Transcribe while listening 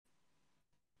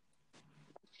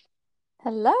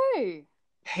Hello.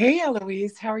 Hey,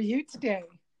 Eloise, how are you today?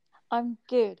 I'm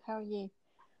good. How are you?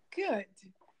 Good.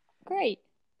 Great.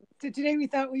 So today we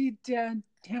thought we'd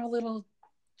have a little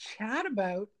chat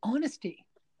about honesty.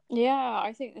 Yeah,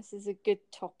 I think this is a good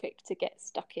topic to get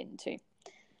stuck into.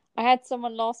 I had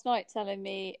someone last night telling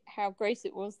me how great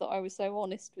it was that I was so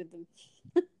honest with them.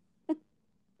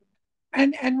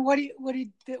 And what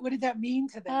did that mean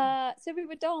to them? So we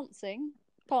were dancing,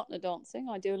 partner dancing.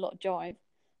 I do a lot of jive,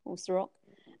 also rock.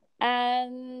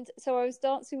 And so I was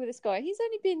dancing with this guy. He's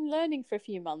only been learning for a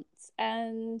few months.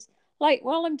 And like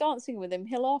while I'm dancing with him,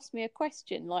 he'll ask me a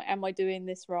question like, am I doing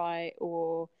this right?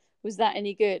 Or was that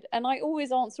any good? And I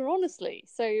always answer honestly.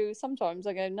 So sometimes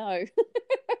I go, no.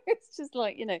 It's just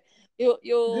like,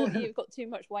 you've got too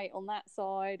much weight on that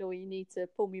side, or you need to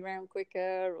pull me around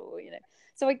quicker, or.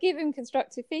 So I give him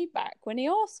constructive feedback when he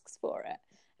asks for it.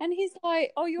 And he's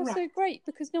like, oh, you're so Right. great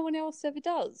because no one else ever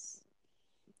does.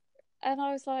 And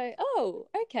I was like, oh,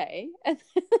 okay. And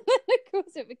then, of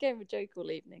course, it became a joke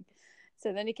all evening.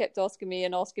 So then he kept asking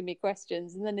me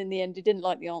questions. And then in the end, he didn't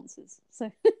like the answers.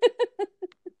 So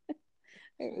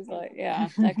it was like, yeah,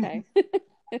 okay.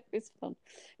 It was fun.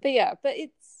 But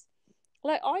it's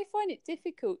like, I find it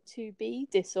difficult to be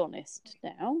dishonest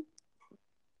now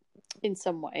in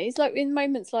some ways. Like in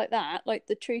moments like that, like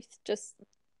the truth just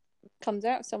comes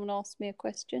out if someone asks me a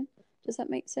question. Does that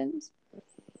make sense?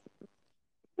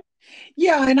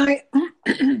 Yeah, and I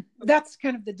that's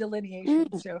kind of the delineation.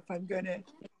 Mm. So if I'm going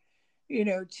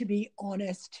to be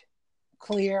honest,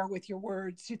 clear with your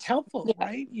words, it's helpful, Yeah.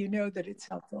 right? You know that it's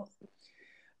helpful.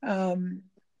 Um,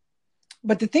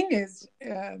 but the thing is,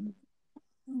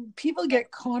 people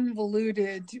get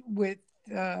convoluted with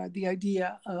the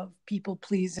idea of people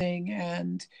pleasing,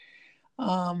 and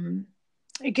um,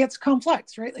 it gets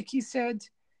complex, right? Like he said,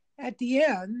 at the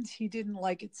end, he didn't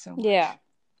like it so Yeah. much.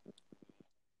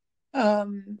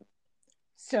 Um,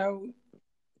 so,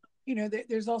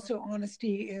 there's also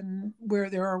honesty in where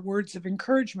there are words of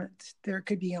encouragement. There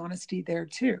could be honesty there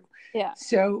too. Yeah.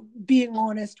 So, being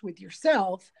honest with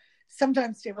yourself,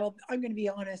 sometimes say, well, I'm going to be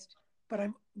honest,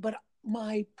 but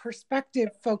my perspective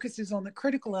focuses on the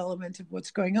critical element of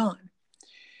what's going on.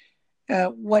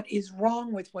 What is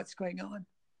wrong with what's going on,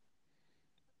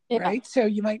 Yeah. right? So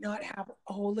you might not have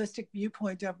a holistic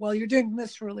viewpoint of, well, you're doing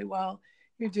this really well,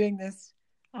 you're doing this,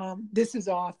 this is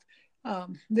off,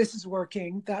 this is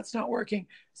working, that's not working.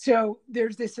 So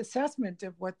there's this assessment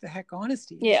of what the heck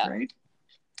honesty is, Yeah. right?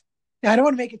 Now, I don't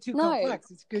want to make it too No,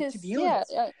 complex. It's good to because be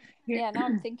honest. Yeah. yeah. Now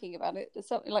I'm thinking about it. There's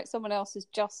something like someone else has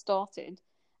just started,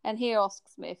 and he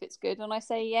asks me if it's good, and I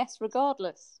say yes,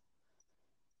 regardless,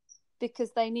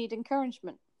 because they need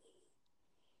encouragement.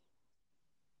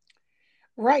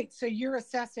 Right. So you're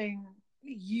deciding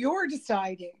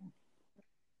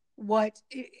what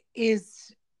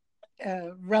is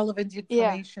relevant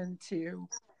Yeah, information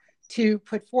to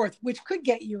put forth, which could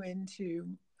get you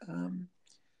um,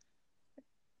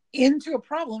 into a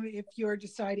problem if you're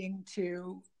deciding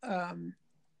to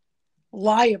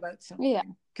lie about yeah,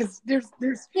 something. Because there's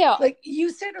yeah, like you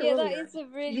said yeah. That earlier, is a you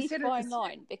really said at fine this,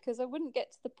 line because I wouldn't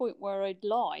get to the point where I'd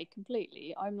lie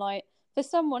completely. I'm like, for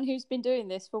someone who's been doing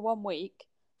this for 1 week,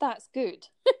 that's good.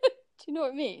 Do you know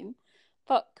what I mean?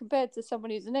 But compared to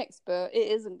someone who's an expert,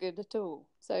 it isn't good at all.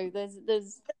 So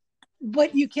there's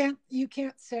but you can't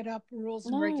set up rules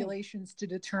and no, regulations to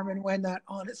determine when that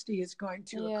honesty is going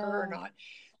to occur or yeah, not.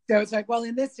 So it's like, well,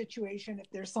 in this situation, if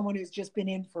there's someone who's just been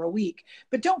in for a week,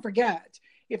 but don't forget,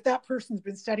 if that person's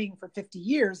been studying for 50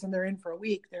 years and they're in for a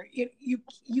week,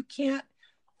 you can't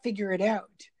figure it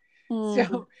out. mm,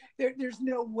 So there's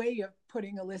no way of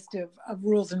putting a list of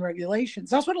rules and regulations.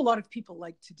 That's what a lot of people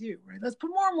like to do, right? Let's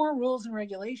put more and more rules and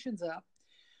regulations up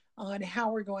on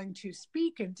how we're going to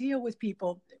speak and deal with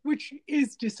people, which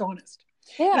is dishonest.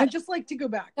 And yeah, I'd just like to go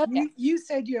back. oh, yeah. You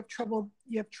said you have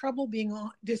trouble being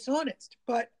dishonest,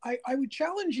 but I would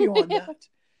challenge you on that.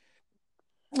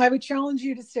 I would challenge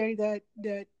you to say that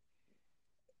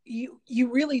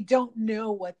you really don't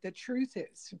know what the truth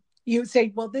is. You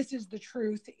say, well, this is the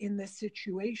truth in this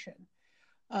situation.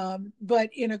 But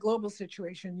in a global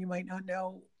situation, you might not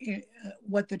know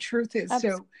what the truth is. So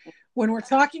Absolutely. when we're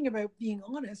talking about being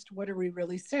honest, what are we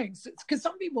really saying? Because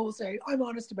some people will say, I'm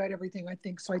honest about everything I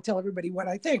think, so I tell everybody what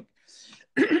I think.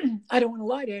 I don't want to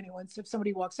lie to anyone. So if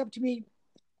somebody walks up to me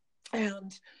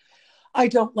and I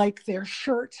don't like their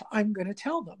shirt, I'm going to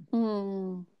tell them.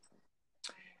 Mm,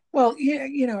 Well, yeah,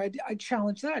 I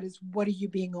challenge that is, what are you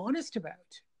being honest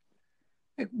about?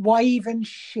 Like, why even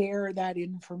share that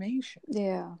information?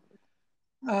 yeah.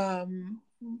 um,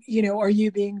 are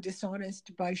you being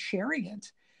dishonest by sharing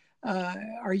it?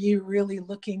 Are you really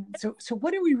looking? So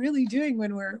what are we really doing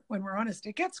when we're honest?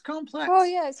 It gets complex. Oh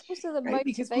yeah, it's also the right?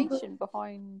 motivation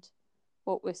behind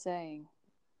what we're saying,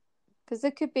 because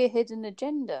there could be a hidden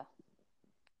agenda.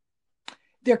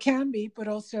 There can be, but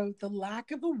also the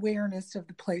lack of awareness of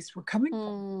the place we're coming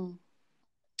from.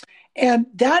 And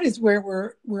that is where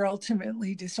we're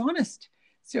ultimately dishonest.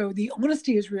 So the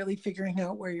honesty is really figuring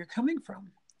out where you're coming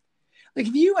from. Like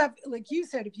if you have, like you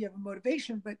said, if you have a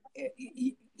motivation, but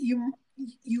you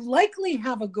likely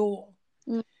have a goal.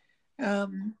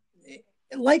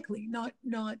 Likely, not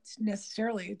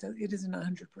necessarily. It isn't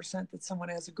 100% that someone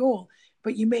has a goal,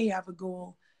 but you may have a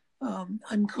goal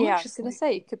unconsciously. Yeah, I was going to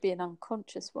say it could be an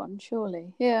unconscious one,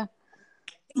 surely. Yeah.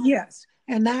 Yes,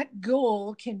 and that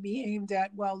goal can be aimed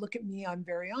at, well, look at me, I'm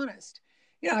very honest.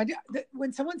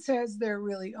 When someone says they're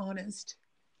really honest,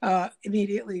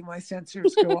 immediately my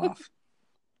sensors go off.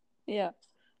 Yeah.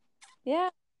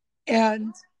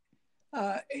 And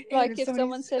like if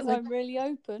someone says like, I'm really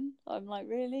open, I'm like,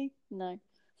 really? No.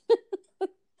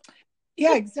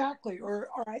 Yeah, exactly. Or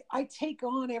I take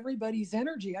on everybody's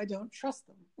energy. I don't trust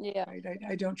them. Yeah. Right?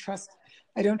 I don't trust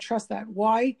that.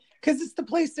 Why? Because it's the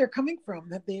place they're coming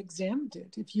from. Have they examined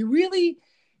it? If you really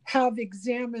have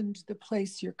examined the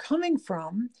place you're coming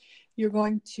from, you're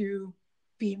going to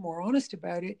be more honest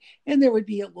about it. And there would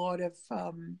be a lot of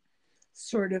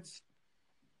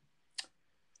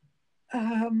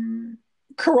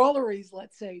corollaries,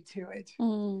 let's say, to it.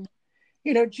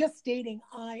 Just stating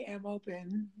I am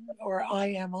open or I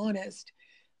am honest,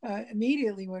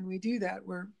 immediately when we do that,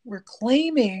 we're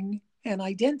claiming an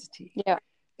identity. Yeah.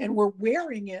 And we're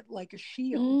wearing it like a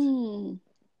shield.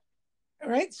 All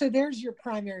right. So there's your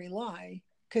primary lie,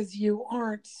 because you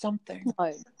aren't something.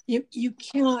 No. You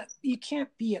can't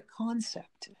be a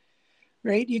concept,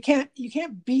 right? You can't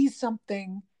be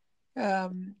something.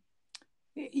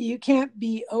 You can't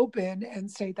be open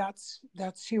and say that's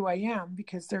who I am,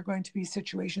 because there are going to be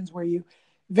situations where you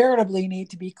veritably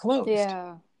need to be closed.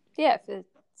 Yeah, for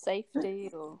safety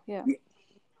or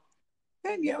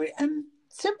and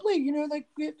simply, like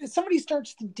if somebody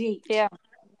starts to date,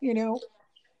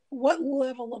 what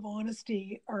level of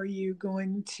honesty are you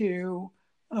going to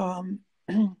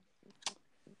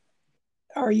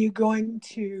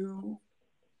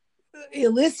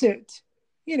elicit,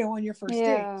 on your first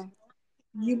date?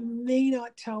 You may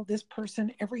not tell this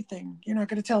person everything. You're not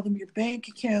going to tell them your bank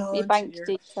account, your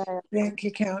bank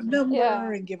account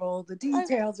number, and give all the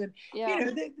details. And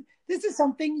this is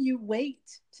something you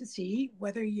wait to see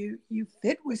whether you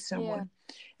fit with someone.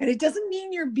 And it doesn't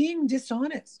mean you're being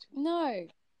dishonest. No.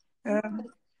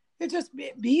 It just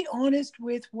be honest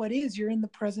with what is. You're in the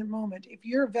present moment. If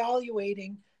you're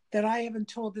evaluating that I haven't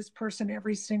told this person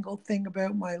every single thing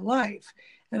about my life,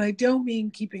 and I don't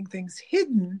mean keeping things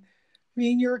hidden, I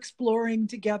mean, you're exploring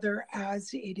together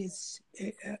as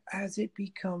it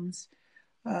becomes,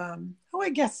 I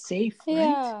guess, safe,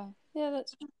 right? Yeah,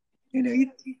 that's.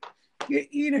 You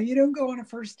don't go on a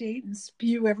first date and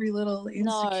spew every little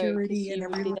insecurity and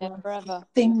every little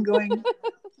thing going.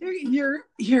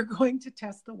 You're going to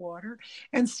test the water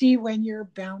and see when your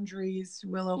boundaries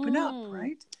will open up,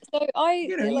 right? So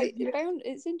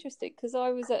it's interesting because I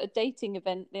was at a dating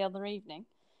event the other evening.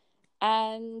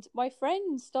 And my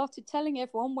friend started telling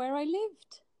everyone where I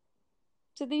lived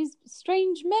to these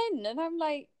strange men. And I'm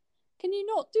like, can you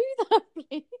not do that,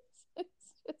 please?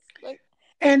 It's just like...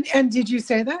 And did you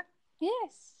say that?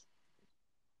 Yes.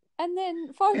 And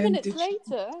then 5 minutes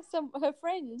later, her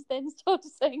friends then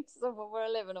started saying to someone where I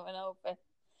live. And I went, oh,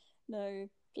 no,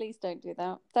 please don't do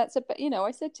that. That's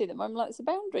I said to them, I'm like, it's a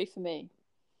boundary for me.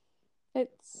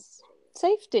 It's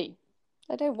safety.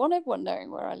 I don't want everyone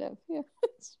knowing where I live. Yeah.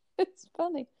 It's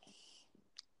funny.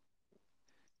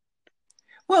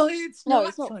 Well, it's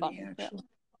not funny, actually.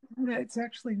 Yeah. It's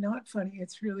actually not funny.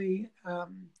 It's really,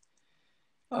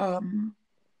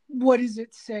 what does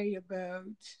it say about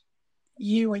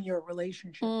you and your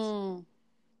relationships?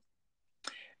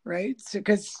 Right? So,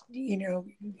 because, you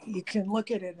can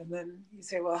look at it and then you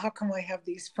say, well, how come I have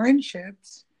these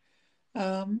friendships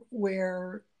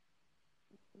where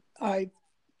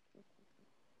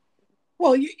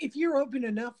if you're open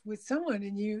enough with someone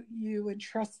and you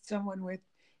entrust someone with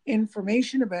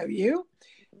information about you,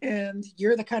 and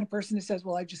you're the kind of person who says,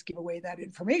 well, I just give away that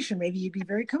information, maybe you'd be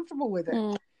very comfortable with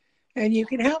it. And you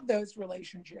can have those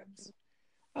relationships.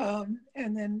 And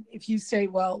then if you say,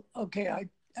 well, okay, I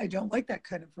don't like that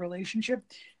kind of relationship,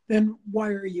 then why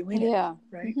are you in it?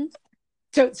 Right.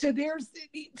 So there's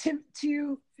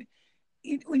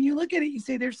when you look at it, you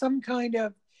say there's some kind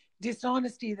of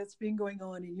dishonesty that's been going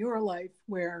on in your life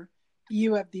where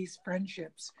you have these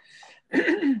friendships.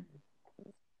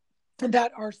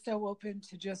 that are so open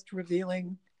to just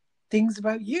revealing things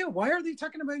about you. Why are they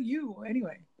talking about you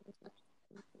anyway?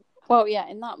 Well, yeah,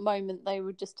 in that moment, they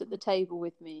were just at the table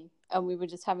with me, and we were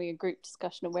just having a group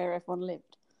discussion of where everyone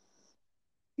lived.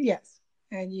 Yes.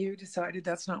 And you decided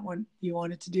that's not what you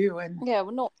wanted to do. And yeah,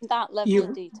 well, not that level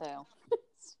of detail.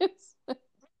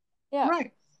 Yeah.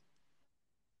 Right.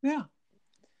 Yeah.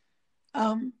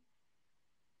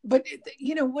 But what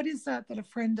is that a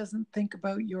friend doesn't think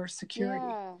about your security?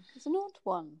 Yeah, it's an odd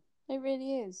one. It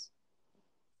really is.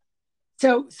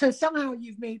 So somehow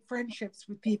you've made friendships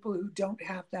with people who don't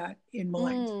have that in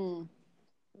mind.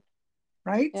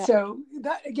 Right? Yeah. So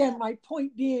that, again, my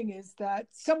point being is that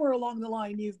somewhere along the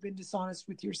line, you've been dishonest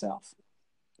with yourself.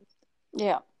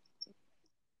 Yeah.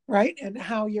 Right? And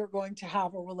how you're going to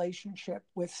have a relationship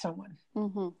with someone.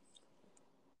 Mm-hmm.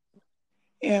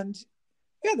 And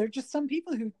yeah, there are just some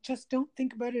people who just don't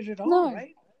think about it at all,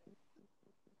 right?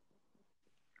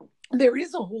 There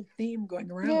is a whole theme going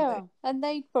around. Yeah, and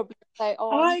they'd probably say,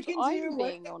 I'm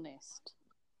being honest.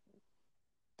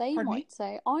 They might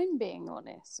say, I'm being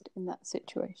honest in that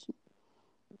situation.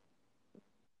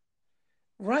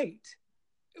 Right.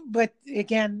 But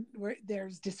again,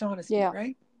 there's dishonesty,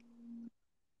 right?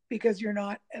 Because you're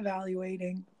not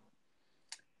evaluating.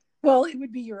 Well, it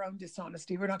would be your own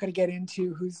dishonesty. We're not going to get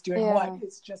into who's doing what.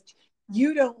 It's just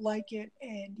you don't like it.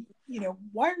 And,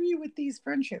 why are you with these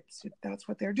friendships if that's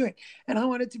what they're doing? And I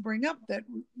wanted to bring up that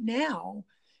now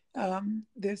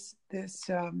there's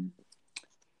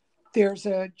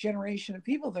a generation of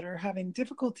people that are having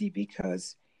difficulty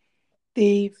because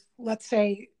let's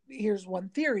say, here's one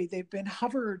theory, they've been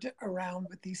hovered around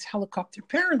with these helicopter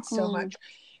parents so much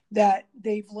that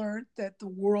they've learned that the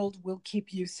world will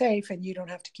keep you safe and you don't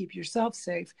have to keep yourself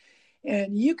safe.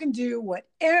 And you can do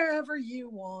whatever you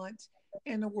want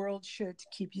and the world should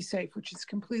keep you safe, which is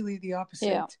completely the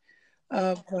opposite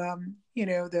of,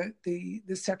 the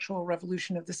sexual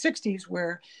revolution of the 60s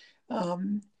where,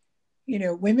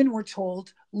 women were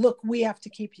told, look, we have to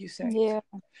keep you safe. Yeah.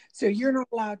 So you're not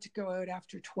allowed to go out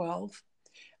after 12.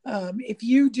 If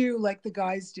you do like the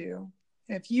guys do,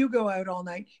 if you go out all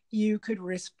night, you could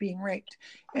risk being raped.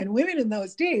 And women in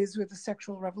those days with the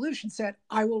sexual revolution said,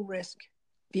 I will risk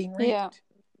being raped. Yeah.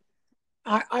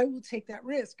 I will take that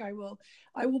risk. I will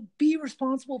be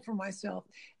responsible for myself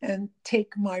and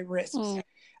take my risks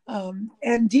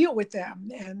and deal with them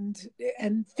and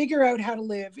figure out how to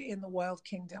live in the wild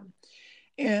kingdom.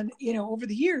 And, over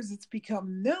the years, it's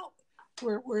become, no,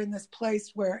 we're in this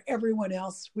place where everyone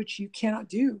else, which you cannot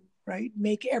do, right?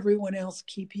 Make everyone else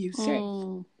keep you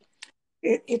safe.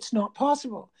 It's not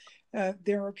possible.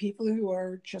 There are people who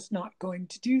are just not going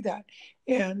to do that.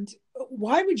 And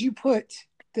why would you put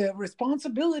the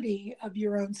responsibility of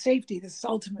your own safety, this is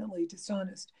ultimately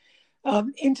dishonest,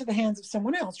 into the hands of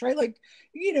someone else, right? Like,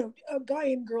 a guy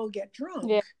and girl get drunk.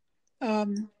 Yeah.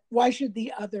 Why should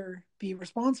the other be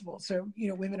responsible? So,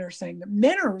 women are saying that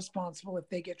men are responsible if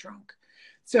they get drunk.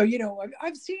 So,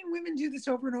 I've seen women do this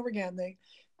over and over again.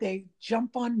 They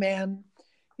jump on men,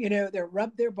 they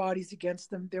rub their bodies against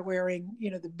them. They're wearing,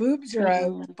 the boobs are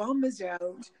out, the bum is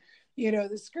out,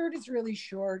 the skirt is really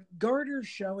short, garter's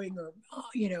showing, or,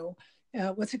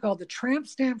 what's it called? The tramp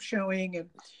stamp showing, and,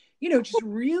 just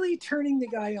really turning the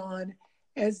guy on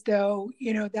as though,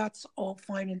 that's all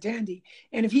fine and dandy.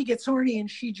 And if he gets horny and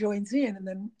she joins in, and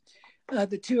then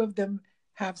the two of them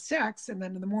have sex, and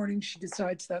then in the morning she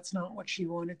decides that's not what she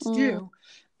wanted to do.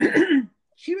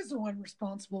 She was the one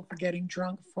responsible for getting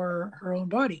drunk for her own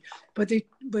body, but they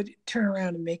turn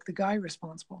around and make the guy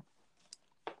responsible.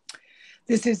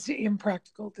 This is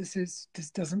impractical. This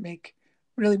doesn't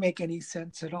really make any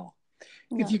sense at all.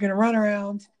 No. If you're going to run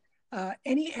around,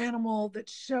 any animal that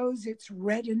shows its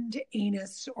reddened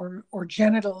anus or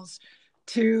genitals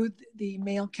to the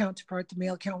male counterpart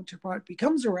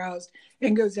becomes aroused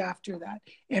and goes after that.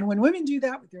 And when women do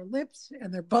that with their lips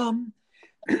and their bum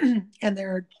and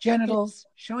their genitals,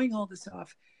 showing all this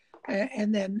off,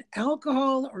 and then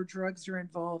alcohol or drugs are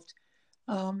involved,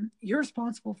 you're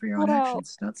responsible for your own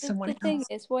actions, not someone else. The thing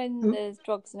is, when there's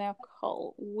drugs and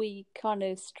alcohol, we kind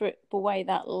of strip away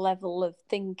that level of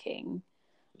thinking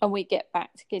and we get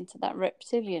back into that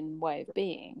reptilian way of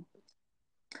being.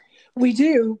 We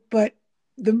do, but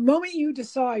the moment you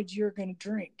decide you're going to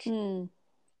drink,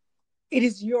 it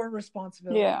is your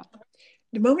responsibility. Yeah.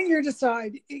 The moment you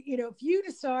decide, if you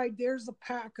decide there's a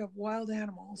pack of wild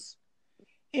animals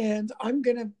and I'm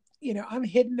going to, I'm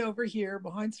hidden over here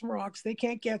behind some rocks, they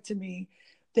can't get to me,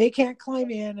 they can't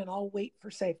climb in, and I'll wait for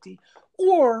safety.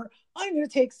 Or I'm going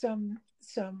to take some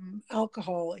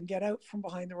alcohol and get out from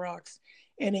behind the rocks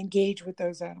and engage with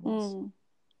those animals.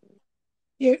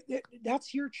 Yeah,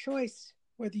 that's your choice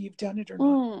whether you've done it or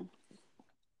not.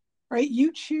 Right?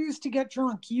 You choose to get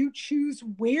drunk. You choose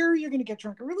where you're going to get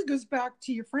drunk. It really goes back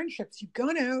to your friendships. You've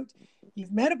gone out,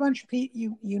 you've met a bunch of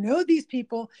people, you know these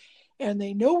people, and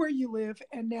they know where you live,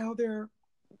 and now they're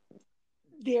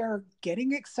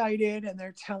getting excited and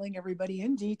they're telling everybody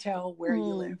in detail where you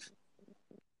live.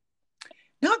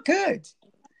 Not good.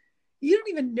 You don't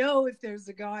even know if there's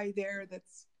a guy there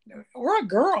or a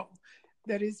girl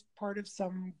that is part of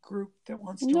some group that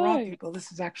wants to rob people. This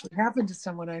has actually happened to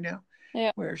someone I know,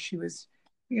 where she was,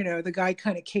 the guy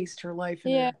kind of cased her life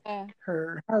in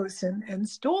her house and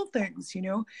stole things.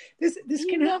 This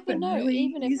can happen. Never know. Really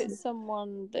even easily. If it's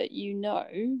someone that you know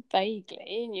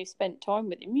vaguely and you spent time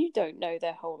with them, you don't know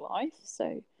their whole life.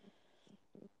 So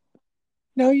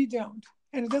no, you don't.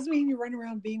 And it doesn't mean you run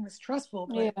around being mistrustful,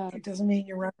 but it doesn't mean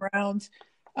you run around.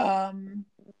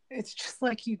 It's just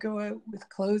like you go out with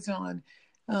clothes on.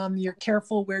 You're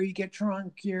careful where you get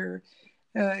drunk. You're,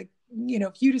 if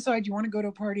you decide you want to go to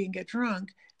a party and get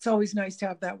drunk, it's always nice to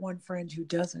have that one friend who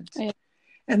doesn't. Yeah.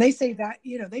 And they say that,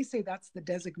 they say that's the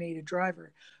designated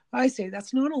driver. I say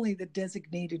that's not only the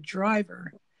designated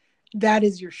driver, that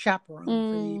is your chaperone for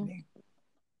the evening.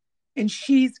 And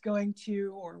she's going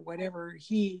to, or whatever,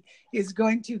 he is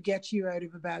going to get you out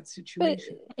of a bad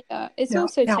situation. But, it's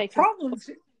also taking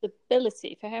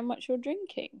responsibility for how much you're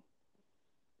drinking.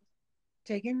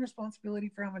 Taking responsibility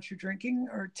for how much you're drinking,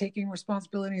 or taking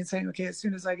responsibility and saying, okay, as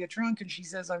soon as I get drunk and she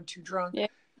says I'm too drunk,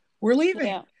 we're leaving.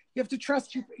 Yeah. You have to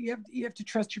trust you have to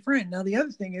trust your friend. Now the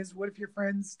other thing is, what if your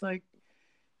friends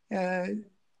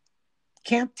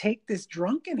can't take this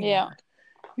drunk anymore?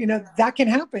 That can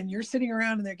happen. You're sitting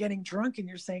around and they're getting drunk and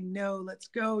you're saying, no, let's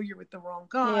go. You're with the wrong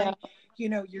guy.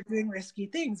 You're doing risky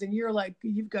things. And you're like,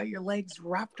 you've got your legs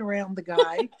wrapped around the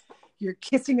guy. You're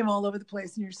kissing him all over the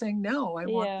place. And you're saying, no, I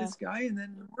want this guy. And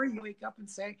then the more you wake up and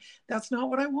say, that's not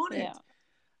what I wanted.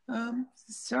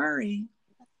 Sorry.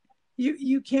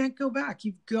 You can't go back.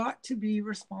 You've got to be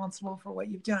responsible for what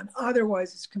you've done.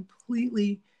 Otherwise, it's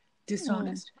completely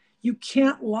dishonest. You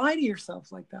can't lie to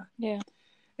yourself like that. Yeah.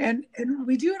 And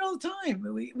we do it all the time.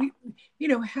 We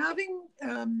having,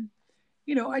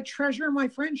 I treasure my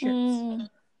friendships.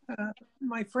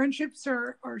 My friendships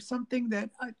are something that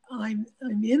I'm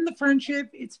in the friendship.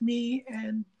 It's me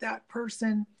and that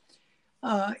person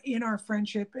in our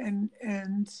friendship,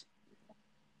 and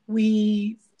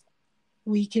we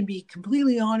can be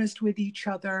completely honest with each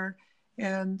other,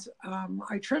 and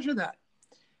I treasure that.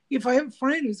 If I have a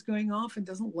friend who's going off and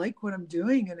doesn't like what I'm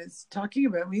doing and is talking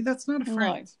about me, that's not a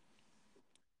friend.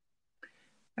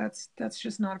 No. That's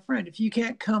just not a friend. If you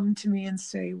can't come to me and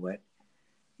say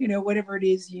whatever it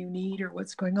is you need or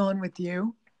what's going on with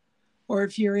you, or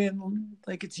if you're in,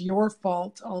 it's your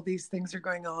fault, all these things are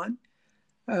going on,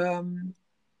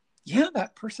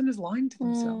 that person is lying to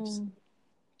themselves.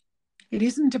 It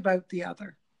isn't about the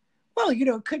other. Well,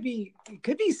 it could be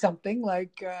something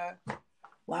like,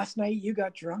 last night you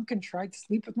got drunk and tried to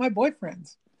sleep with my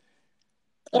boyfriends.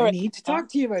 I need to talk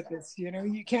to you about this.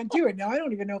 You can't do it. Now, I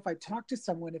don't even know if I talked to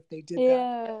someone if they did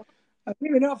that. I don't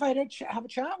even know if I'd have a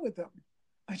chat with them.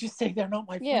 I just say they're not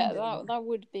my friend. Yeah, that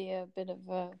would be a bit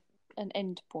of an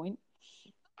end point.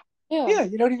 Yeah,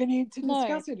 you don't even need to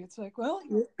discuss it. It's like, well,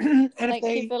 and if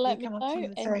they come up to you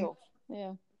and say,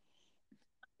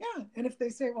 and if they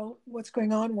say, well, what's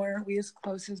going on? Why aren't we as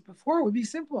close as before? It would be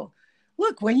simple.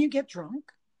 Look, when you get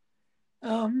drunk,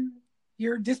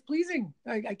 you're displeasing.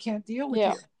 I can't deal with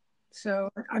you. So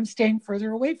I'm staying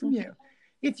further away from you.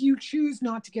 If you choose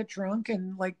not to get drunk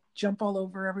and jump all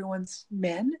over everyone's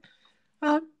men,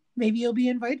 maybe you'll be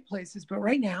invited places. But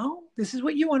right now, this is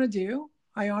what you want to do.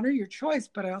 I honor your choice,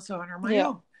 but I also honor my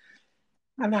own.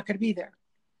 I'm not going to be there.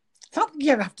 It's not like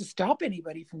you have to stop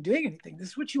anybody from doing anything. This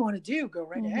is what you want to do. Go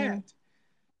right ahead.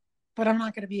 But I'm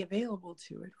not going to be available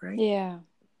to it, right? Yeah.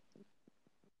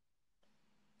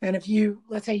 And if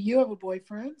let's say you have a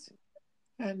boyfriend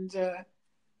and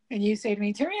you say to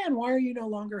me, Terry-Ann, why are you no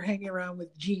longer hanging around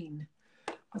with Jean?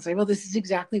 I'll say, well, this is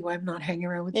exactly why I'm not hanging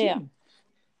around with Jean.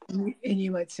 And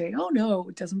you might say, oh, no,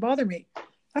 it doesn't bother me.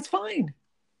 That's fine.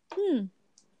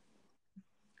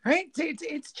 Right?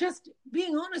 It's just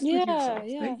being honest with yourself.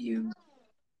 That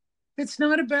it's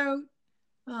not about,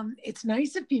 it's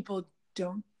nice if people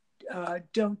don't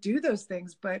do those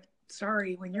things, but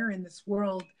sorry, when you're in this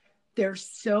world, there's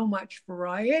so much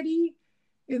variety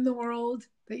in the world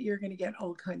that you're going to get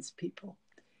all kinds of people.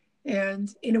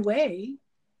 And in a way,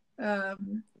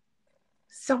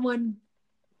 someone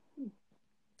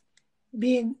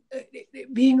being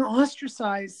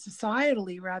ostracized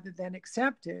societally rather than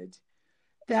accepted,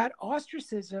 that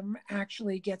ostracism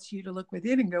actually gets you to look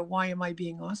within and go, why am I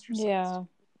being ostracized?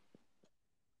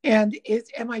 And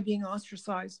am I being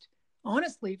ostracized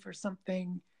honestly for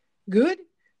something good,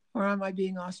 or am I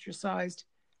being ostracized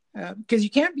because you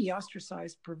can't be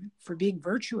ostracized for being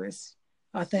virtuous,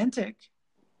 authentic?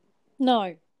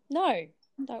 No,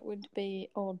 that would be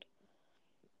odd.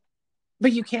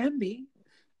 But you can be.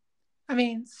 I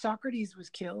mean, Socrates was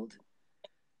killed.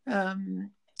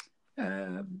 Um,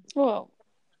 Well,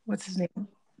 what's his name?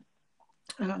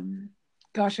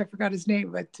 Gosh, I forgot his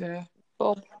name, but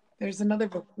Bob. There's another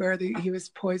book where he was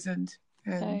poisoned,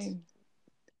 and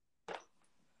Oh.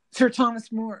 Sir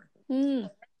Thomas More Mm.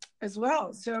 as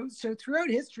well. So throughout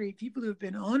history, people who have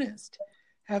been honest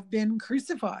have been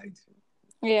crucified.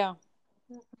 Yeah.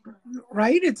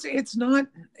 Right? It's not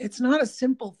a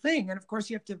simple thing, and of course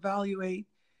you have to evaluate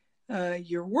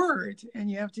your word, and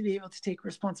you have to be able to take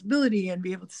responsibility and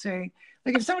be able to say,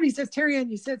 like, if somebody says, Terry-Ann,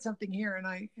 you said something here, and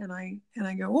I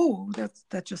go, oh,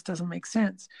 that just doesn't make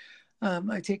sense.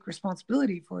 I take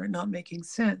responsibility for it not making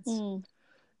sense.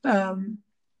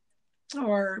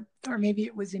 Or maybe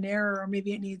it was in error, or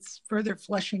maybe it needs further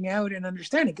fleshing out and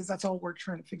understanding, because that's all we're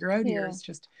trying to figure out here. It's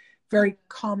just very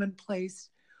commonplace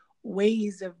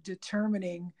ways of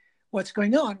determining what's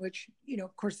going on, which,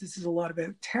 of course, this is a lot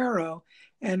about tarot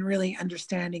and really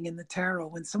understanding in the tarot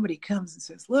when somebody comes and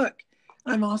says, look,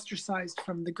 I'm ostracized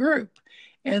from the group,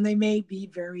 and they may be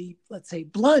very, let's say,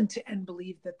 blunt and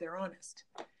believe that they're honest.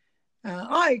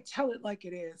 I tell it like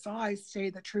it is. I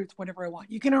say the truth whenever I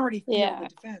want. You can already feel the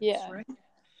defense, right?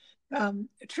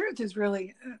 Truth is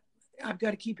really, I've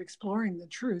got to keep exploring the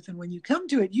truth. And when you come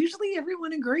to it, usually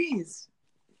everyone agrees.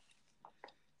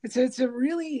 It's a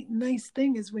really nice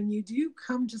thing is when you do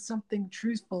come to something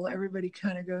truthful, everybody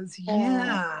kind of goes,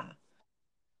 yeah,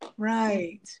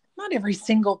 right. Not every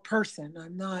single person.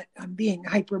 I'm being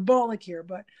hyperbolic here,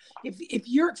 but if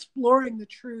you're exploring the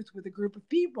truth with a group of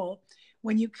people,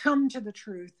 when you come to the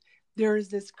truth, there is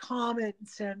this common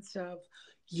sense of,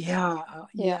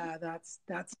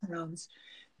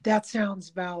 that sounds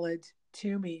valid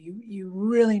to me. You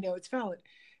really know it's valid.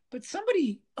 But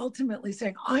somebody ultimately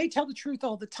saying, I tell the truth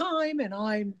all the time, and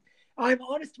I'm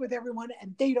honest with everyone,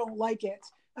 and they don't like it,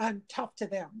 I'm tough to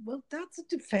them. Well, that's a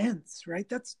defense, right?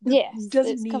 Doesn't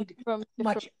need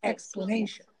much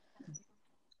explanation.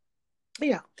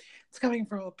 Yeah, it's coming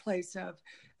from a place of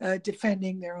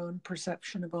defending their own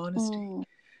perception of honesty,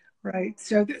 right?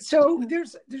 So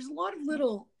there's a lot of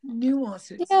little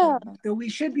nuances. Though we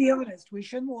should be honest, we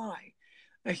shouldn't lie.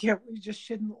 We just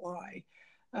shouldn't lie.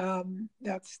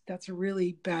 That's a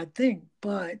really bad thing,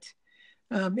 but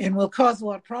and will cause a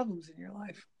lot of problems in your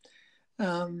life.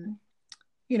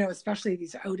 Especially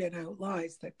these out and out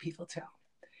lies that people tell.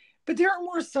 But there are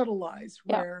more subtle lies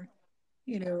where,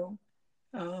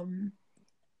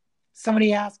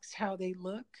 somebody asks how they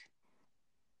look.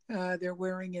 They're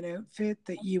wearing an outfit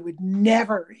that you would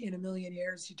never in a million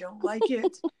years, you don't like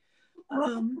it.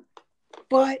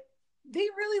 But they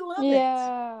really love it.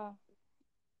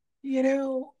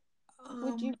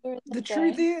 Would you the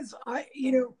truth is,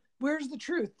 where's the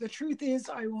truth? The truth is,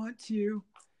 I want to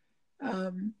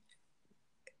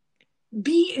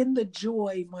be in the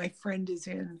joy my friend is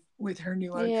in with her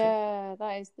new outfit. Yeah,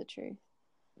 that is the truth.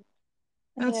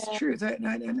 That's the truth.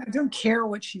 I don't care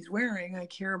what she's wearing. I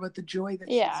care about the joy that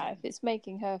she's in. If it's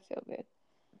making her feel good.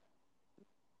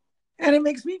 And it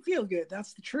makes me feel good.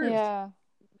 That's the truth. Yeah.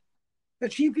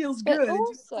 But she feels good.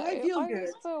 Also, I feel good. I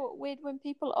always feel weird when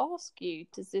people ask you,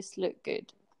 does this look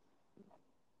good?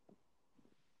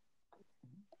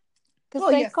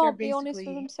 Because they can't be honest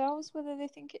with themselves whether they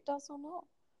think it does or not.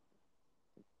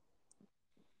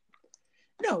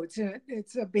 No, it's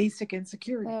a basic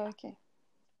insecurity. Oh, okay.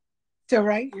 So,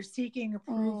 right, you're seeking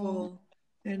approval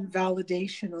and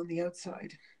validation on the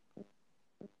outside.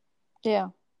 Yeah.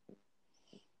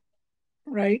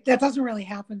 Right? That doesn't really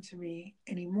happen to me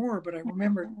anymore, but I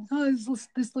remember, does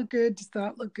this look good? Does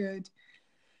that look good?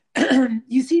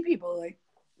 You see people like,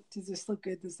 does this look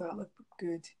good? Does that look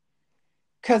good?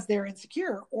 Because they're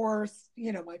insecure. Or,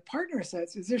 my partner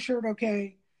says, is this shirt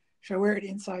okay? Should I wear it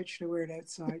inside? Should I wear it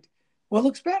outside? What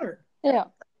looks better? Yeah.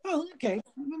 Oh, okay.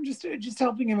 I'm just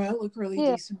helping him out look really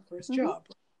decent for his job.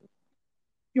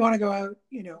 You want to go out,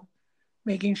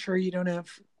 making sure you don't have,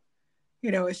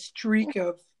 a streak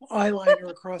of eyeliner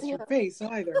across your face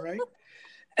either, right?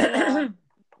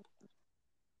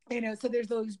 So there's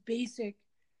those basic,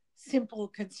 simple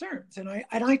concerns. And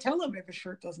I tell them if a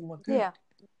shirt doesn't look good.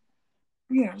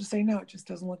 Yeah. Just say, no, it just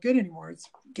doesn't look good anymore. It's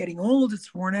getting old.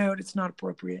 It's worn out. It's not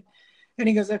appropriate. And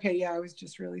he goes, okay, I was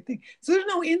just really thinking. So there's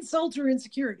no insult or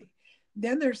insecurity.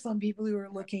 Then there's some people who are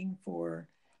looking for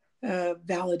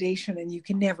validation, and you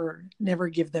can never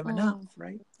give them enough,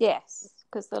 right? Yes,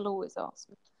 because they'll always ask.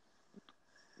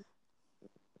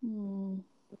 Mm.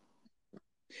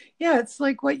 Yeah, it's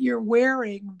like what you're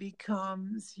wearing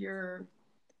becomes your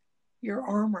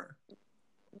armor.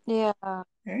 Yeah.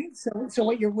 Right? So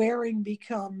what you're wearing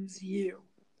becomes you.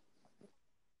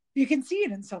 You can see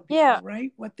it in some people, Yeah.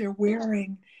 right? What they're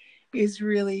wearing is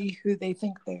really who they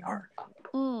think they are.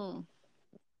 Mm.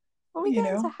 Well, we You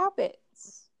get into know?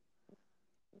 habits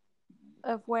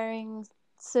of wearing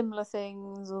similar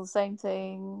things or the same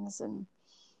things, and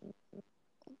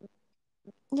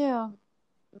yeah.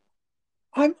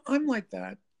 I'm like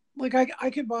that. Like I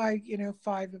could buy,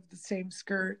 5 of the same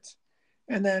skirts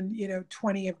and then,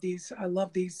 20 of these. I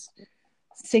love these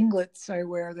singlets I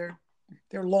wear.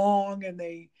 They're long and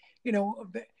they,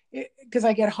 because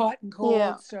I get hot and Yeah.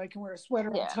 cold, so I can wear a sweater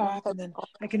on Yeah. And then top take and then it off.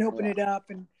 I can open Yeah. it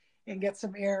up and get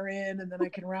some air in, and then I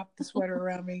can wrap the sweater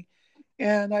around me.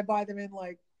 And I buy them in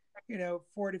like,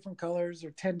 4 different colors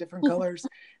or 10 different colors,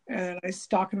 and I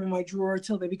stock them in my drawer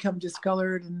till they become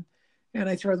discolored, and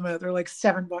I throw them out. They're like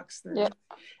 $7. Yeah.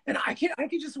 And I can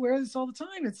just wear this all the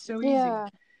time. It's so easy, Yeah.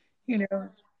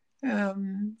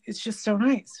 It's just so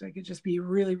nice. I could just be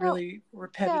really, Well, really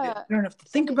repetitive. yeah. You don't have to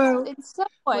think And about in some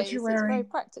what ways, you're it's very wearing.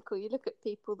 practical. You look at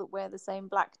people that wear the same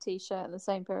black t-shirt and the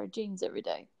same pair of jeans every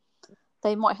day.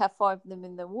 They might have 5 of them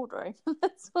in their wardrobe.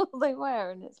 That's all they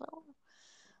wear, and it's like,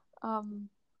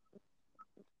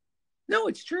 No,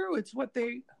 it's true. It's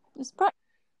it's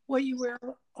what you wear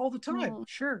all the time. Mm.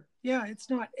 Sure. Yeah,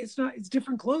 it's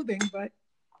different clothing, but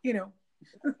yeah.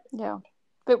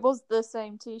 If it was the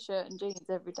same t-shirt and jeans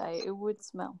every day, it would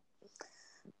smell.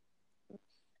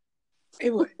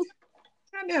 it would.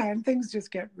 And things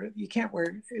just you can't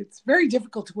wear. It's very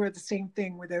difficult to wear the same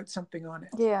thing without something on it.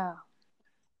 Yeah.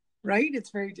 Right? It's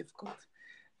very difficult.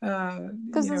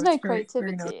 Because there's no it's very,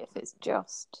 creativity very if it's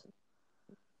just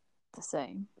the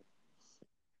same.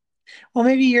 Well,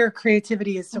 maybe your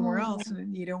creativity is somewhere else,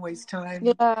 and you don't waste time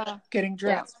getting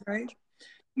dressed, right?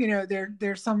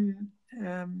 There's some.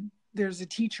 There's a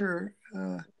teacher,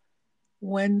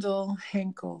 Wendell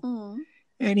Henkel,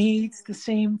 and he eats the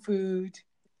same food,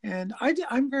 and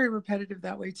I'm very repetitive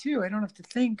that way too. I don't have to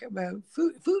think about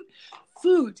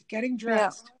food, getting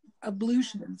dressed,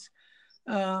 ablutions,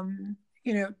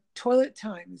 toilet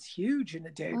time is huge in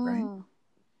a day, right?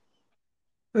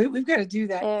 We've got to do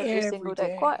that every single day,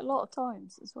 day, quite a lot of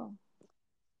times as well.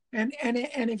 And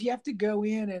if you have to go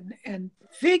in and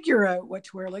figure out what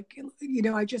to wear, like,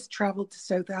 I just traveled to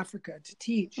South Africa to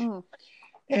teach,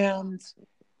 and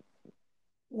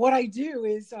what I do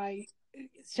is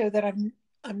so that I'm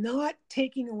not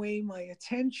taking away my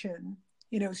attention,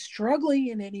 struggling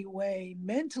in any way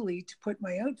mentally to put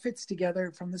my outfits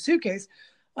together from the suitcase.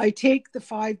 I take the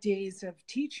 5 days of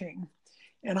teaching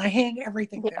and I hang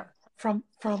everything there from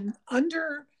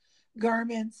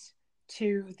undergarments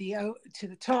to the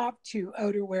top to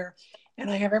outerwear,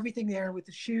 and I have everything there with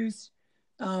the shoes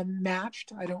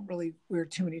matched. I don't really wear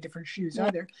too many different shoes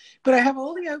either, but I have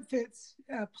all the outfits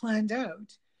planned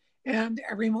out, and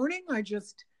every morning I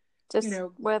just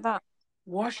wear that,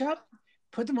 wash up,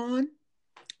 put them on,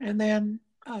 and then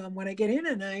when I get in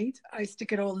at night, I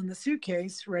stick it all in the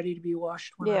suitcase ready to be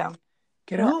washed when I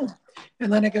get home.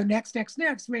 And then I go next,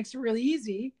 makes it really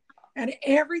easy, and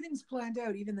everything's planned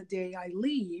out, even the day I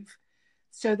leave,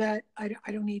 so that I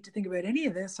don't need to think about any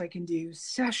of this. I can do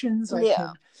sessions.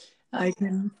 I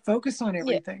can focus on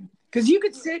everything, because you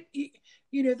could sit,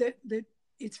 that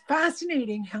it's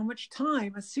fascinating how much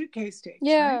time a suitcase takes.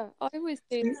 Yeah, right? I always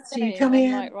do. So you come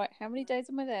in, like, right, how many days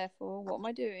am I there for? What am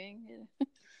I doing?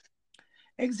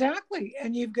 Exactly.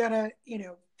 And you've got to,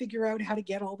 figure out how to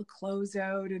get all the clothes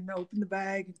out and open the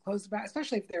bag and close the bag,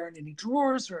 especially if there aren't any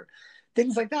drawers or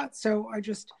things like that. So I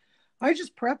just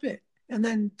prep it and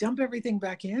then dump everything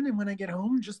back in. And when I get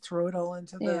home, just throw it all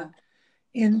into the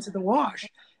wash.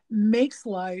 Makes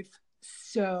life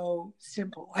so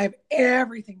simple. I have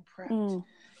everything prepped,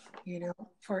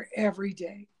 for every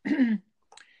day.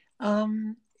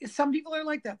 Some people are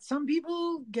like that. Some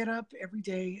people get up every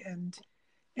day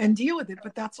and deal with it,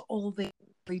 but that's all they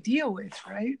deal with,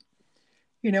 right?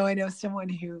 I know someone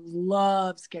who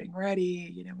loves getting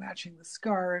ready, matching the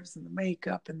scarves and the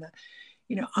makeup and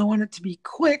I want it to be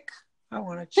quick. I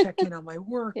want to check in on my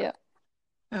work.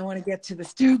 I want to get to the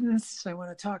students. I want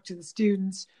to talk to the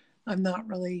students. I'm not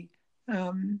really, I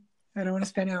don't want to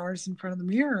spend hours in front of the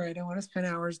mirror. I don't want to spend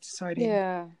hours deciding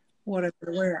what I'm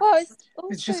going to wear. Well, it's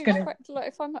also just going to, like,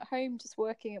 if I'm at home just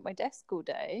working at my desk all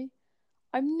day,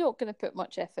 I'm not going to put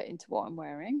much effort into what I'm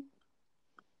wearing.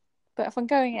 But if I'm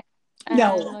going out and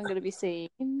I'm going to be seen.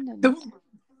 And...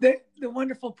 The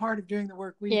wonderful part of doing the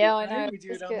work we do, I know. We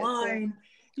do it online.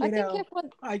 I think everyone...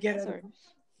 I get it.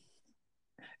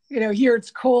 here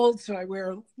it's cold, so I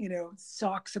wear,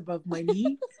 socks above my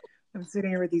knee. I'm sitting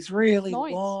here with these really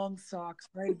Nice. long socks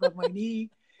right above my knee,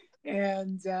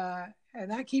 and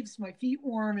that keeps my feet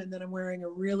warm. And then I'm wearing a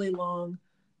really long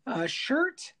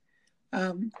shirt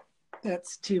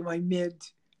that's to my mid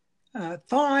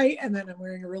thigh, and then I'm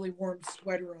wearing a really warm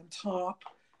sweater on top,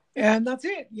 and that's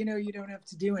it. You don't have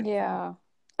to do anything. Yeah.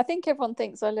 I think everyone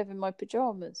thinks I live in my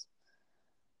pajamas.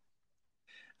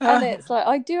 And it's like,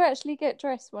 I do actually get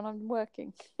dressed when I'm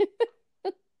working.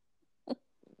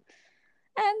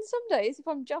 And some days, if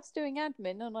I'm just doing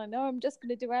admin and I know I'm just going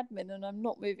to do admin and I'm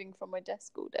not moving from my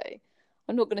desk all day,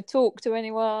 I'm not going to talk to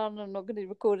anyone, I'm not going to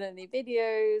record any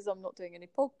videos, I'm not doing any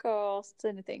podcasts,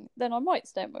 anything, then I might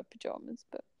stay in my pajamas,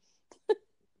 but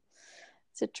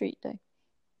it's a treat day.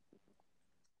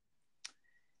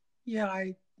 Yeah,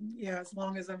 as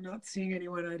long as I'm not seeing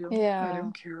anyone, I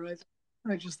don't care.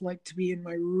 I just like to be in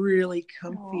my really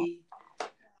comfy,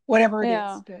 whatever it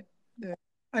is that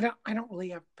I don't really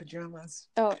have pajamas.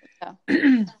 Oh,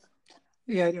 yeah.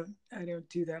 Yeah, I don't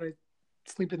do that. I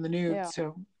sleep in the nude,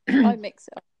 so I mix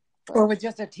it up. Or with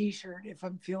just a t-shirt. If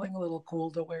I'm feeling a little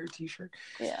cold, I'll wear a t-shirt.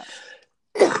 Yeah.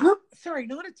 Sorry,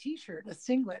 not a t-shirt, a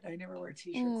singlet. I never wear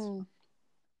t-shirts.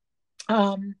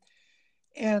 And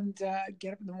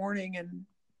get up in the morning and,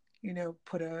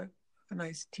 put a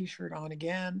nice t-shirt on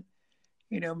again,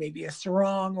 maybe a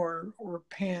sarong or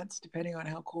pants, depending on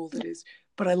how cold it is.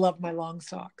 But I love my long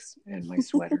socks and my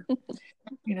sweater.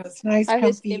 It's nice. I have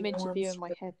this image of you in my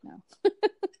head now.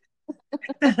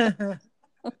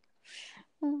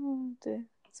 Oh dear,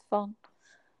 it's fun.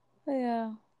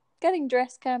 Yeah, getting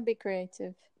dressed can be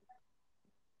creative,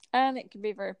 and it can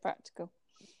be very practical.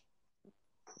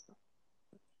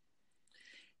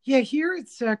 Yeah, here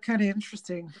it's kind of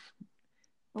interesting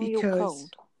because you're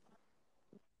cold.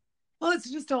 Well,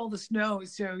 it's just all the snow,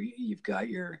 so you've got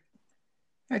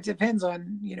it depends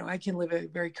on, I can live a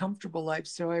very comfortable life,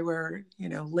 so I wear,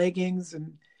 leggings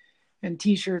and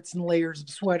t-shirts and layers of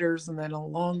sweaters and then a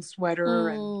long sweater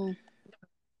and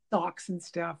socks and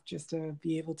stuff just to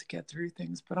be able to get through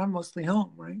things. But I'm mostly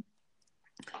home, right?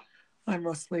 I'm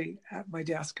mostly at my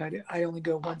desk. I only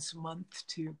go once a month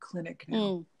to clinic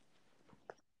now.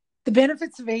 The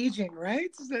benefits of aging,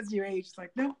 right? So as you age, it's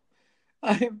like, no,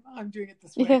 I'm doing it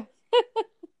this way. Yeah.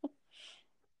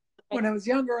 When I was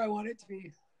younger, I wanted to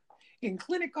be in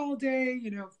clinic all day,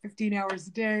 15 hours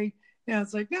a day. Now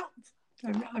it's like, no,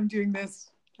 I'm doing this.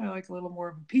 I like a little more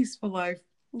of a peaceful life.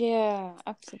 Yeah,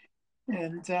 absolutely.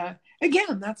 And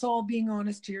again, that's all being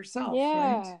honest to yourself,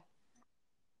 right?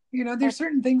 There's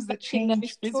certain things that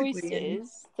change physically.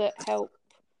 Choices that help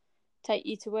take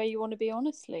you to where you want to be,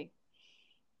 honestly.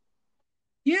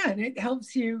 Yeah, and it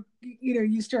helps you,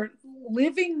 you start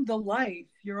living the life.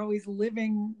 You're always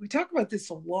living. We talk about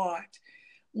this a lot.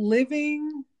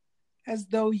 Living as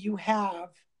though you have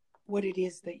what it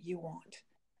is that you want.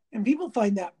 And people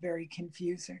find that very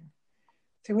confusing.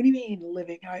 So what do you mean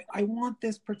living? I want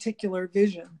this particular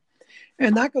vision.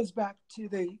 And that goes back to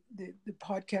the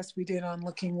podcast we did on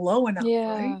looking low enough,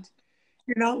 right?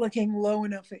 You're not looking low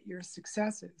enough at your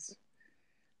successes,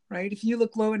 right? If you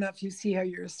look low enough, you see how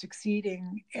you're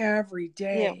succeeding every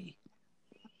day,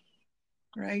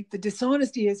 right? The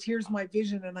dishonesty is, here's my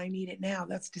vision and I need it now.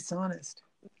 That's dishonest.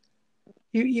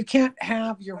 You can't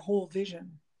have your whole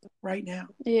vision right now.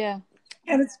 Yeah.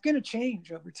 And it's going to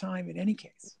change over time in any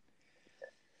case.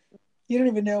 You don't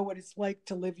even know what it's like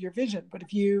to live your vision. But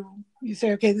if you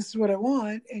say, okay, this is what I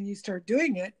want, and you start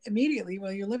doing it immediately,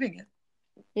 well, you're living it.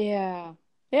 Yeah.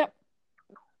 Yep.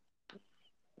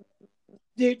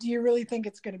 Do you really think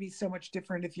it's going to be so much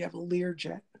different if you have a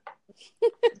Learjet?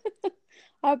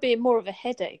 That'd be more of a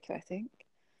headache, I think.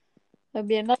 There'd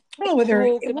be another. Well,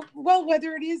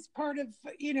 whether it is part of,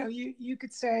 you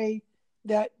could say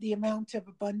that the amount of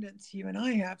abundance you and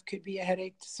I have could be a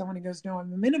headache to someone who goes, no,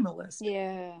 I'm a minimalist.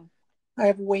 Yeah. I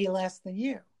have way less than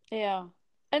you. Yeah.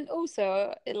 And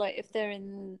also, like, if they're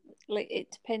in, like,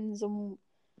 it depends on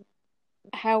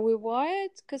how we're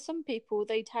wired. Because some people,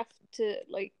 they'd have to,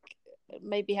 like,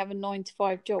 maybe have a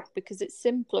 9-to-5 job because it's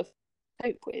simpler to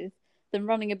cope with than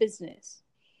running a business.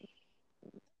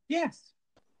 Yes.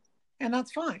 And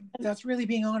that's fine. That's really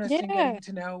being honest and getting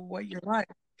to know what you're like.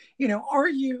 Are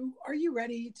you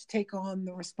ready to take on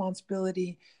the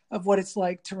responsibility of what it's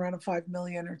like to run a $5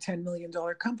 million or $10 million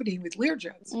company with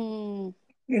Learjets?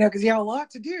 Because you have a lot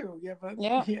to do. You have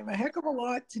a heck of a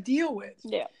lot to deal with.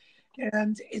 Yeah.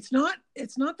 And it's not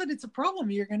that it's a problem.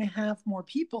 You're going to have more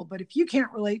people, but if you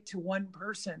can't relate to one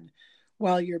person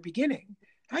while you're beginning,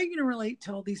 how are you going to relate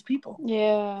to all these people?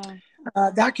 Yeah.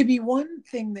 That could be one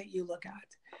thing that you look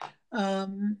at.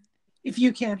 If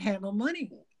you can't handle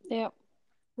money. Yeah.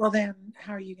 Well, then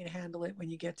how are you going to handle it when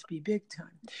you get to be big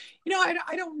time?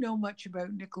 I don't know much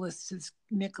about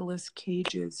Nicolas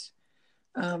Cage's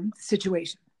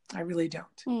situation. I really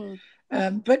don't.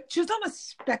 But just on a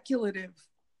speculative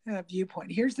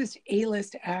viewpoint, here's this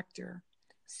A-list actor,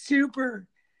 super,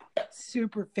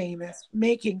 super famous,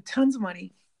 making tons of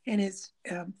money, and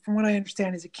from what I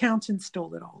understand, his accountant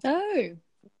stole it all. Oh,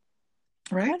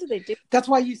 right. How do they do? That's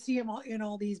why you see him in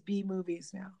all these B movies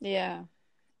now. Yeah.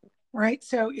 Right.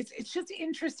 So it's just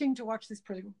interesting to watch this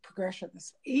progression.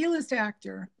 This A-list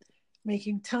actor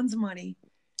making tons of money,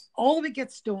 all of it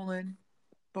gets stolen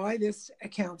by this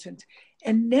accountant.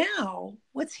 And now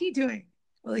what's he doing?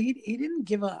 Well, he didn't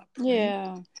give up. Right?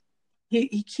 Yeah.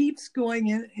 He keeps going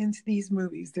into these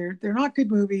movies. They're not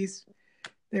good movies.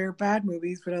 They're bad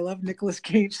movies, but I love Nicolas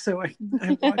Cage, so I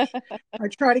watch. I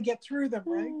try to get through them,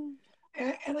 right?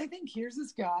 And I think here's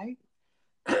this guy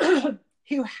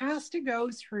who has to go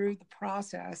through the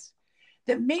process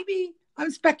that maybe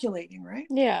I'm speculating, right?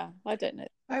 Yeah, I don't know.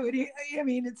 I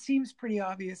mean, it seems pretty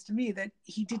obvious to me that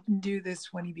he didn't do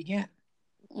this when he began.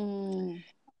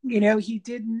 He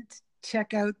didn't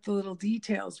check out the little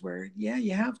details where,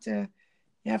 you have to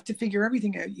figure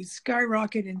everything out. You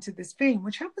skyrocket into this fame,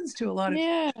 which happens to a lot of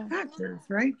actors,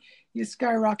 right? You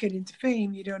skyrocket into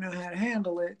fame, you don't know how to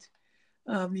handle it.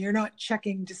 You're not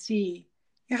checking to see.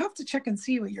 You have to check and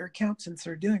see what your accountants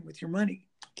are doing with your money.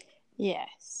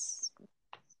 Yes.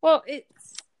 Well,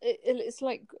 it's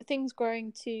like things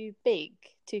growing too big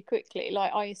too quickly.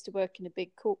 Like I used to work in a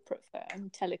big corporate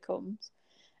firm, telecoms,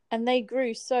 and they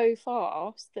grew so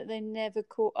fast that they never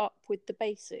caught up with the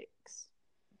basics.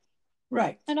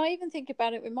 Right. And I even think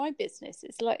about it with my business.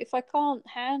 It's like, if I can't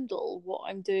handle what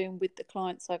I'm doing with the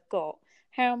clients I've got,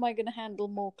 how am I going to handle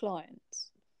more clients?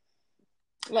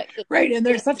 Right. And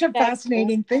there's such a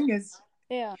fascinating thing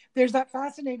there's that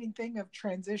fascinating thing of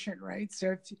transition, right?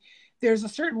 So if there's a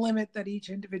certain limit that each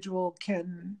individual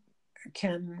can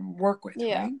work with,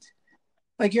 right?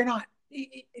 Like you're not,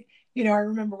 I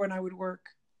remember when I would work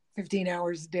 15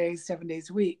 hours a day, 7 days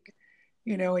a week,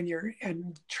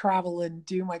 and travel and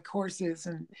do my courses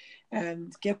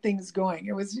and get things going.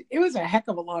 It was a heck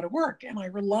of a lot of work. And I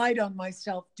relied on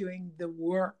myself doing the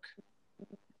work.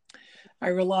 I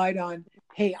relied on,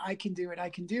 hey, I can do it.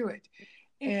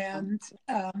 And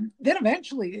then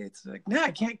eventually it's like, no, I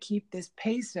can't keep this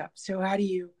pace up. So how do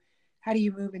you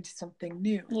move into something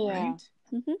new, right?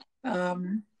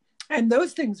 Mm-hmm. And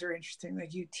those things are interesting.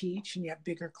 Like you teach and you have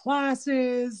bigger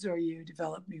classes, or you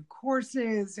develop new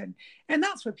courses, and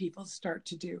that's what people start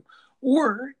to do.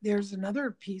 Or there's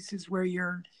another piece is where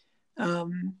you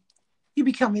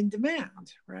become in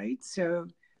demand, right? So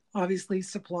obviously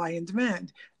supply and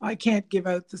demand. I can't give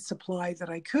out the supply that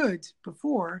I could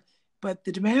before, but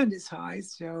the demand is high.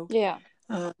 So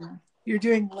you're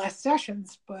doing less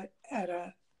sessions, but at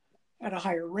a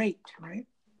higher rate, right?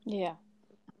 Yeah.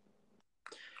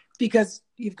 Because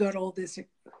you've got all this,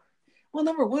 well,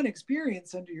 number one,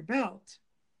 experience under your belt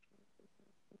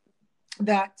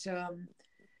that,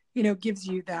 gives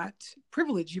you that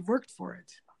privilege. You've worked for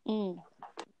it.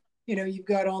 You've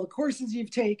got all the courses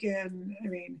you've taken. I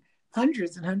mean,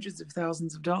 hundreds and hundreds of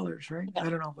thousands of dollars, right? I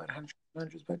don't know about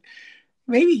hundreds, but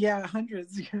maybe,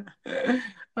 hundreds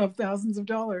of thousands of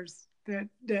dollars that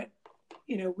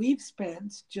we've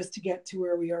spent just to get to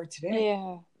where we are today.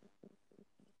 Yeah.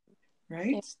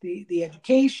 Right? The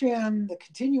education, the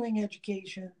continuing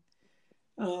education,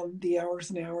 the hours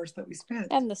and hours that we spent.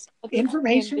 And the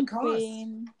information costs.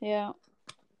 Yeah.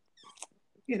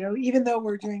 Even though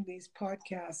we're doing these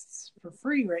podcasts for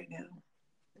free right now.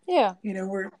 Yeah.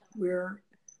 We're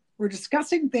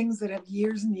discussing things that have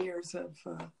years and years of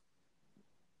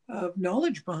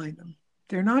knowledge behind them.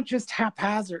 They're not just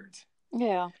haphazard.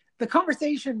 Yeah. The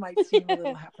conversation might seem a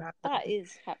little haphazard. That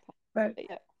is haphazard.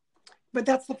 But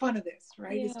that's the fun of this,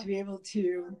 right? Is to be able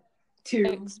to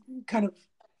kind of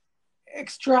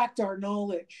extract our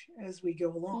knowledge as we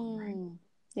go along, right?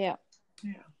 Yeah.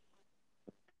 Yeah.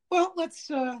 Well, let's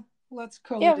call it a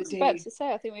day. I was about to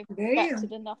say, I think we've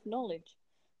extracted enough knowledge.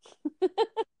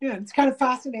 Yeah, it's kind of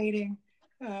fascinating.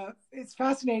 It's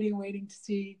fascinating waiting to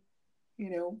see,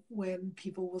 when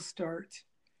people will start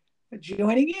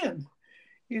joining in,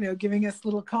 giving us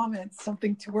little comments,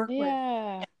 something to work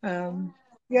with.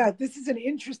 This is an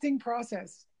interesting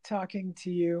process talking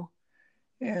to you.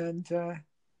 And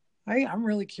I'm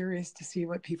really curious to see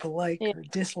what people like or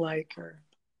dislike, or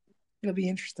it'll be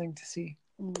interesting to see.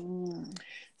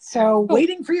 So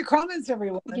waiting for your comments,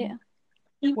 everyone. Yeah.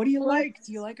 What do you like?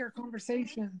 Do you like our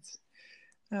conversations?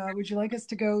 Would you like us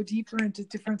to go deeper into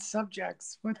different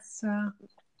subjects? What's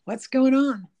going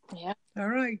on? Yeah. All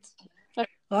right.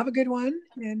 Well, have a good one.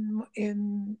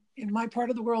 In my part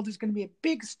of the world, there's going to be a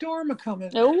big storm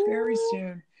coming very Oh,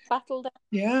 soon. battle down.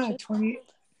 Yeah,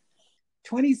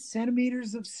 20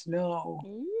 centimeters of snow.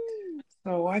 Mm.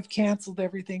 So I've canceled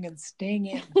everything and staying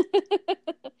in.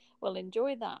 Well,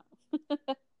 enjoy that.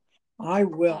 I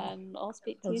will. And I'll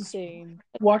speak to I'll you just soon.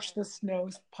 watch the snow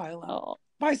pile up. Oh,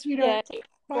 Bye, sweetheart. yeah.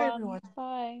 Bye, everyone.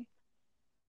 Bye.